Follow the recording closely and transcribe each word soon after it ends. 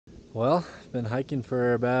Well, I've been hiking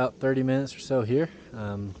for about 30 minutes or so here.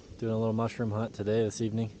 Doing a little mushroom hunt this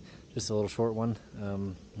evening, just a little short one.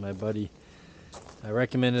 My buddy I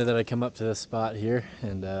recommended that I come up to this spot here,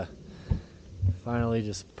 and finally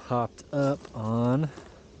just popped up on,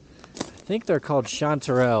 I think they're called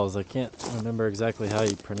chanterelles. I can't remember exactly how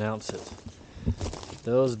you pronounce it.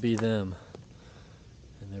 Those be them.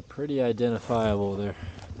 And they're pretty identifiable. They're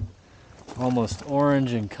almost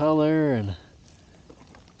orange in color, and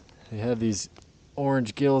they have these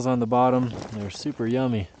orange gills on the bottom. They're super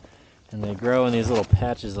yummy, and they grow in these little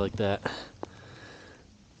patches like that.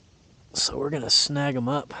 So we're gonna snag them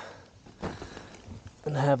up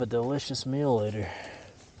and have a delicious meal later.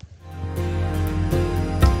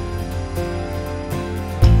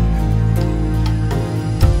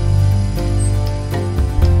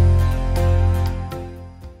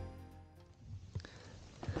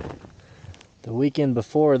 The weekend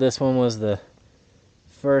before this one was the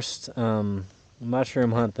first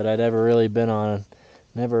mushroom hunt that I'd ever really been on.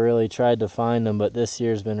 Never really tried to find them, but this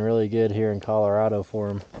year's been really good here in Colorado for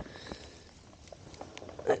them.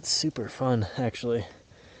 It's super fun, actually,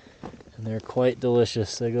 and they're quite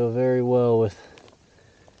delicious. They go very well with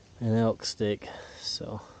an elk steak,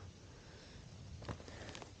 so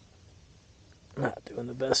not doing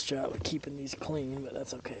the best job of keeping these clean, but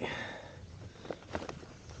that's okay.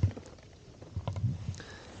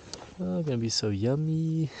 Oh, gonna be so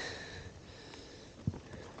yummy.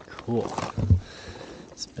 Cool.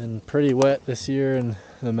 It's been pretty wet this year in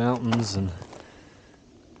the mountains, and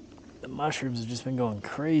the mushrooms have just been going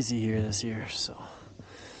crazy here this year, so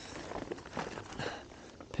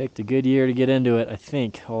picked a good year to get into it, I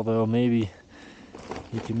think. Although maybe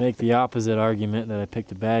you could make the opposite argument that I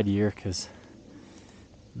picked a bad year, because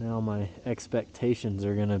now my expectations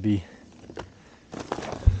are gonna be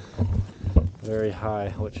very high,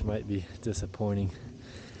 which might be disappointing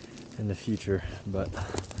in the future, but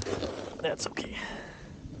that's okay.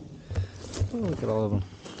 Oh, look at all of them.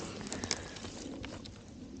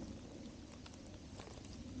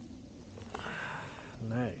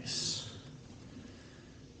 Nice.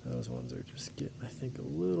 Those ones are just getting, I think, a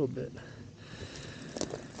little bit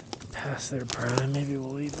past their prime. Maybe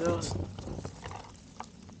we'll leave those.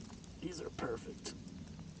 These are perfect.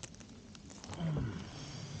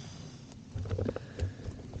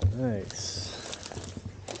 Nice.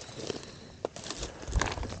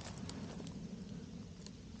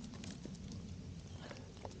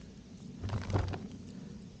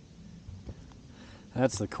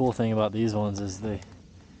 That's the cool thing about these ones, is they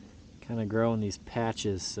kind of grow in these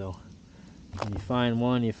patches, so when you find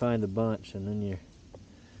one, you find a bunch, and then you're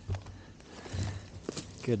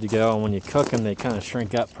good to go. And when you cook them, they kind of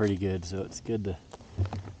shrink up pretty good, so it's good to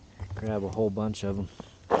grab a whole bunch of them.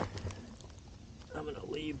 I'm gonna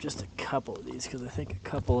leave just a couple of these because I think a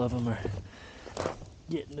couple of them are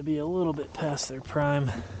getting to be a little bit past their prime,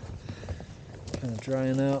 kind of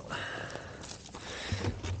drying out.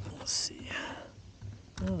 Let's see.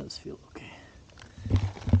 Oh, those feel okay.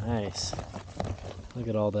 Nice. Look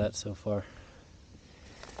at all that so far.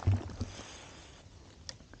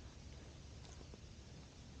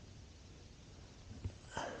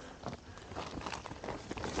 I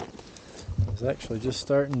was actually just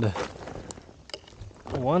starting to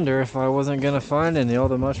wonder if I wasn't gonna find any. All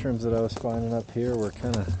the mushrooms that I was finding up here were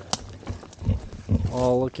kind of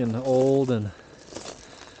all looking old and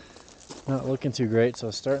not looking too great, so I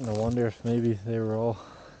was starting to wonder if maybe they were all,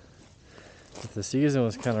 if the season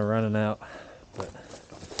was kind of running out. But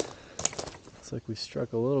looks like we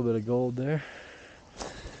struck a little bit of gold there.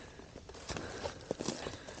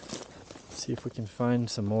 Let's see if we can find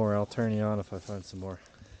some more. I'll turn you on if I find some more.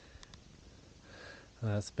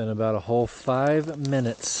 It's been about a whole 5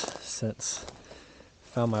 minutes since I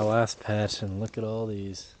found my last patch, and look at all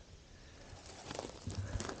these.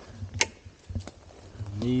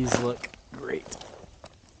 And these look great.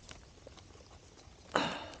 I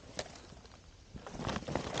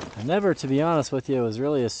never, to be honest with you, was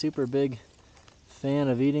really a super big fan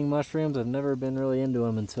of eating mushrooms. I've never been really into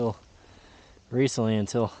them until recently,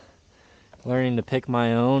 until learning to pick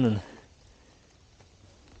my own and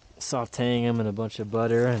sauteing them in a bunch of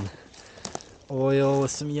butter and oil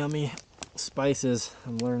with some yummy spices.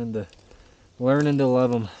 I'm learning to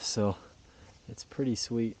love them, so it's pretty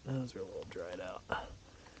sweet. Those are a little dried out.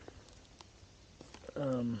 I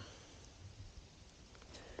mean,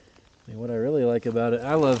 what I really like about it,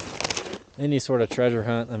 I love any sort of treasure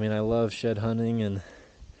hunt. I mean, I love shed hunting and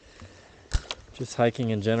just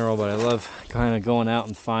hiking in general, but I love kind of going out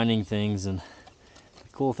and finding things. And the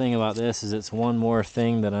cool thing about this is it's one more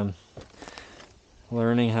thing that I'm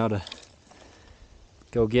learning how to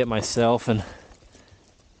go get myself, and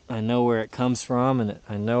I know where it comes from, and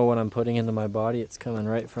I know what I'm putting into my body. It's coming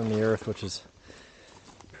right from the earth, which is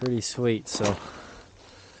pretty sweet. So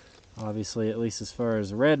obviously, at least as far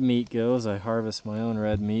as red meat goes, I harvest my own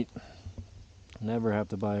red meat. Never have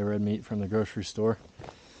to buy red meat from the grocery store.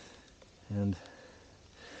 And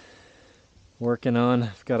working on,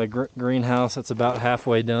 I've got a greenhouse that's about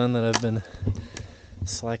halfway done that I've been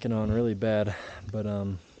slacking on really bad. But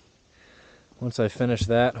once I finish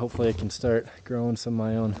that, hopefully I can start growing some of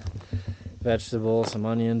my own vegetables, some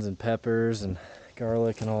onions and peppers and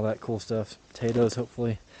garlic and all that cool stuff. Potatoes,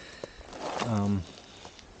 hopefully. And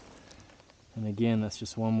again, that's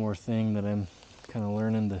just one more thing that I'm kind of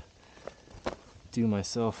learning to do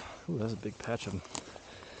myself. Ooh, that's a big patch of them.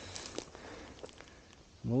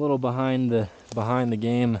 I'm a little behind the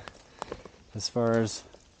game as far as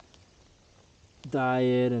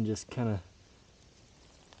diet and just kind of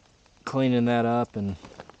cleaning that up and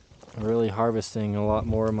really harvesting a lot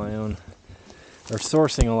more of my own, or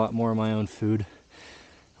sourcing a lot more of my own food.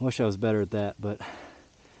 I wish I was better at that, but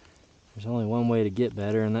there's only one way to get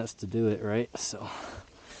better, and that's to do it right. So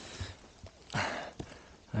I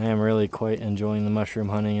am really quite enjoying the mushroom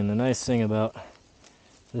hunting, and the nice thing about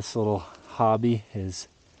this little hobby is,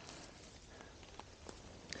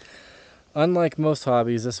 unlike most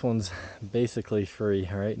hobbies, this one's basically free,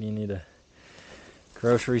 right? You need a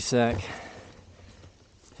grocery sack,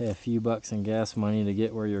 pay a few bucks in gas money to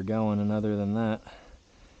get where you're going, and other than that,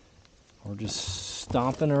 we're just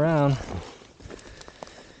stomping around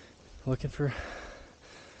looking for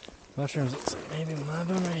mushrooms. Looks like maybe one of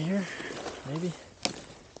them right here, maybe.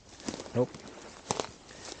 Nope.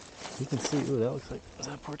 You can see, ooh, that looks like, is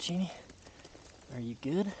that a porcini? Are you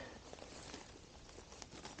good?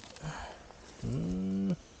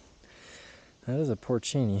 That is a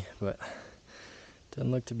porcini, but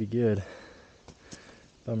doesn't look to be good.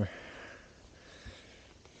 Bummer.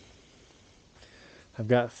 I've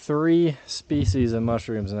got 3 species of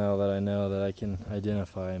mushrooms now that I know that I can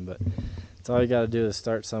identify, but it's all you got to do is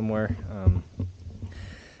start somewhere.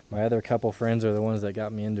 My other couple friends are the ones that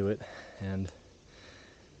got me into it, and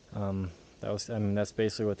that's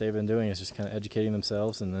basically what they've been doing, is just kind of educating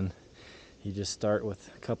themselves, and then you just start with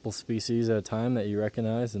a couple species at a time that you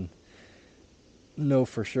recognize and know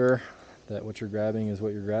for sure that what you're grabbing is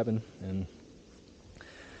what you're grabbing, and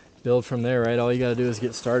build from there, right? All you got to do is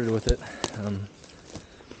get started with it.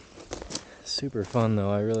 Super fun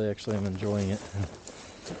though. I really actually am enjoying it. And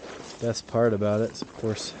best part about it is, of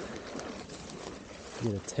course,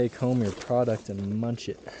 you get to take home your product and munch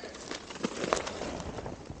it.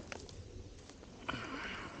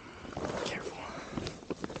 Careful.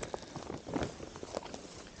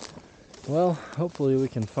 Well, hopefully we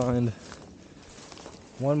can find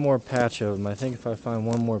one more patch of them. I think if I find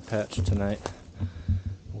one more patch tonight,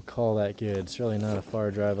 we'll call that good. It's really not a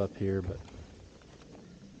far drive up here, but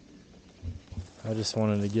I just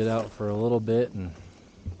wanted to get out for a little bit and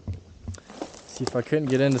see if I couldn't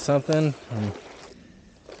get into something. And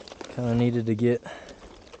kind of needed to get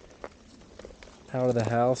out of the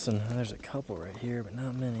house, and there's a couple right here, but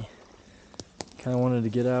not many. Kind of wanted to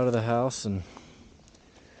get out of the house, and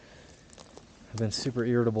I've been super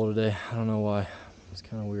irritable today. I don't know why. It's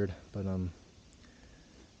kind of weird, but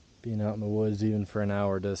being out in the woods even for an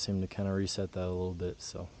hour does seem to kind of reset that a little bit,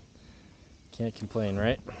 so can't complain,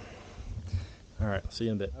 right? Alright, I'll see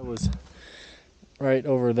you in a bit. I was right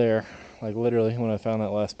over there, like literally when I found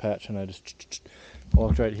that last patch, and I just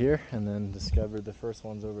walked right here and then discovered the first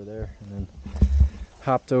ones over there, and then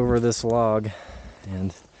hopped over this log,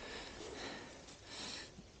 and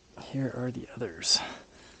here are the others.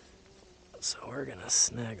 So we're gonna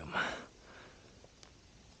snag them.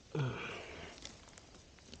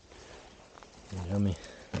 Yummy.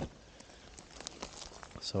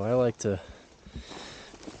 So I like to,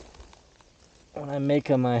 when I make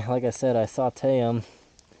them, like I said, I saute them.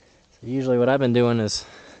 So usually what I've been doing is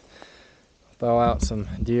thaw out some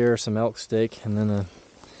deer, some elk steak, and then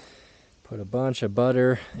put a bunch of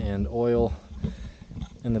butter and oil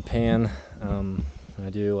in the pan. I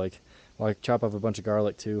do I chop up a bunch of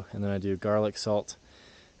garlic too, and then I do garlic, salt,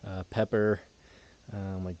 pepper.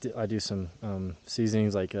 I do some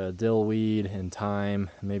seasonings like dill weed and thyme,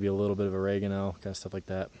 maybe a little bit of oregano, kind of stuff like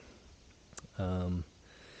that.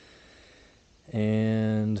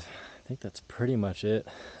 And I think that's pretty much it.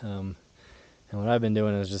 And what I've been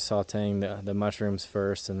doing is just sauteing the mushrooms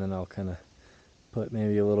first, and then I'll kind of put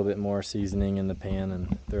maybe a little bit more seasoning in the pan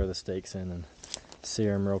and throw the steaks in and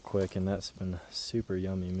sear them real quick, and that's been a super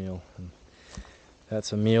yummy meal. And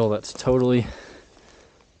that's a meal that's totally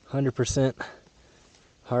 100%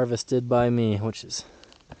 harvested by me, which is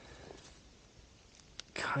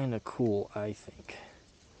kind of cool, I think.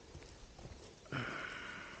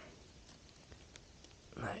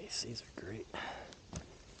 Nice, these are great.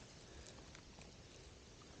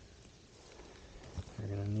 They're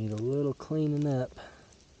gonna need a little cleaning up.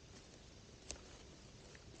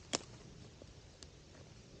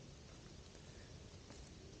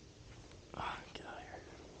 Oh, get out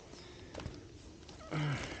of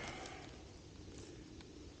here.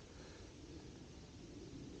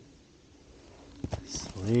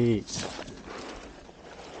 Sweet.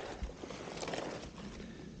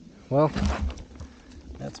 Well,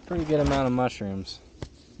 that's a pretty good amount of mushrooms.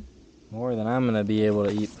 More than I'm gonna be able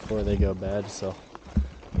to eat before they go bad, so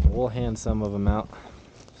we'll hand some of them out.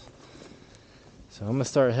 So I'm gonna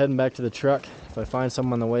start heading back to the truck. If I find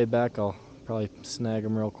some on the way back, I'll probably snag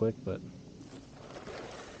them real quick, but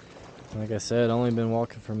like I said, only been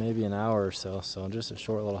walking for maybe an hour or so, so just a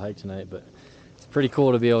short little hike tonight, but it's pretty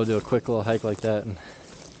cool to be able to do a quick little hike like that and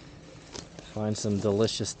find some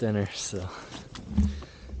delicious dinner. So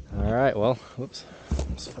alright, well, whoops,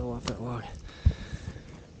 almost fell off that log.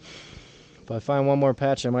 If I find one more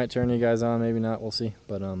patch, I might turn you guys on, maybe not, we'll see.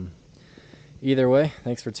 But either way,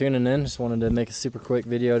 thanks for tuning in. Just wanted to make a super quick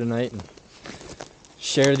video tonight and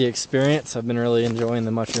share the experience. I've been really enjoying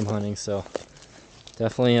the mushroom hunting, so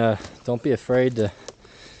definitely don't be afraid to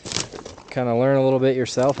kind of learn a little bit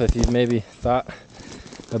yourself if you've maybe thought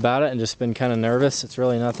about it and just been kind of nervous. It's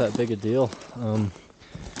really not that big a deal.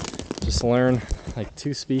 Just learn like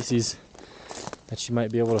 2 species that you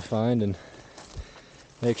might be able to find and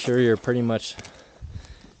make sure they're pretty much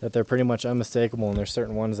unmistakable, and there's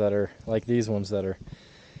certain ones that are like these ones that are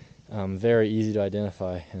very easy to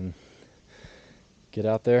identify. And get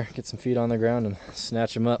out there, get some feet on the ground and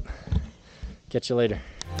snatch them up. Catch you later.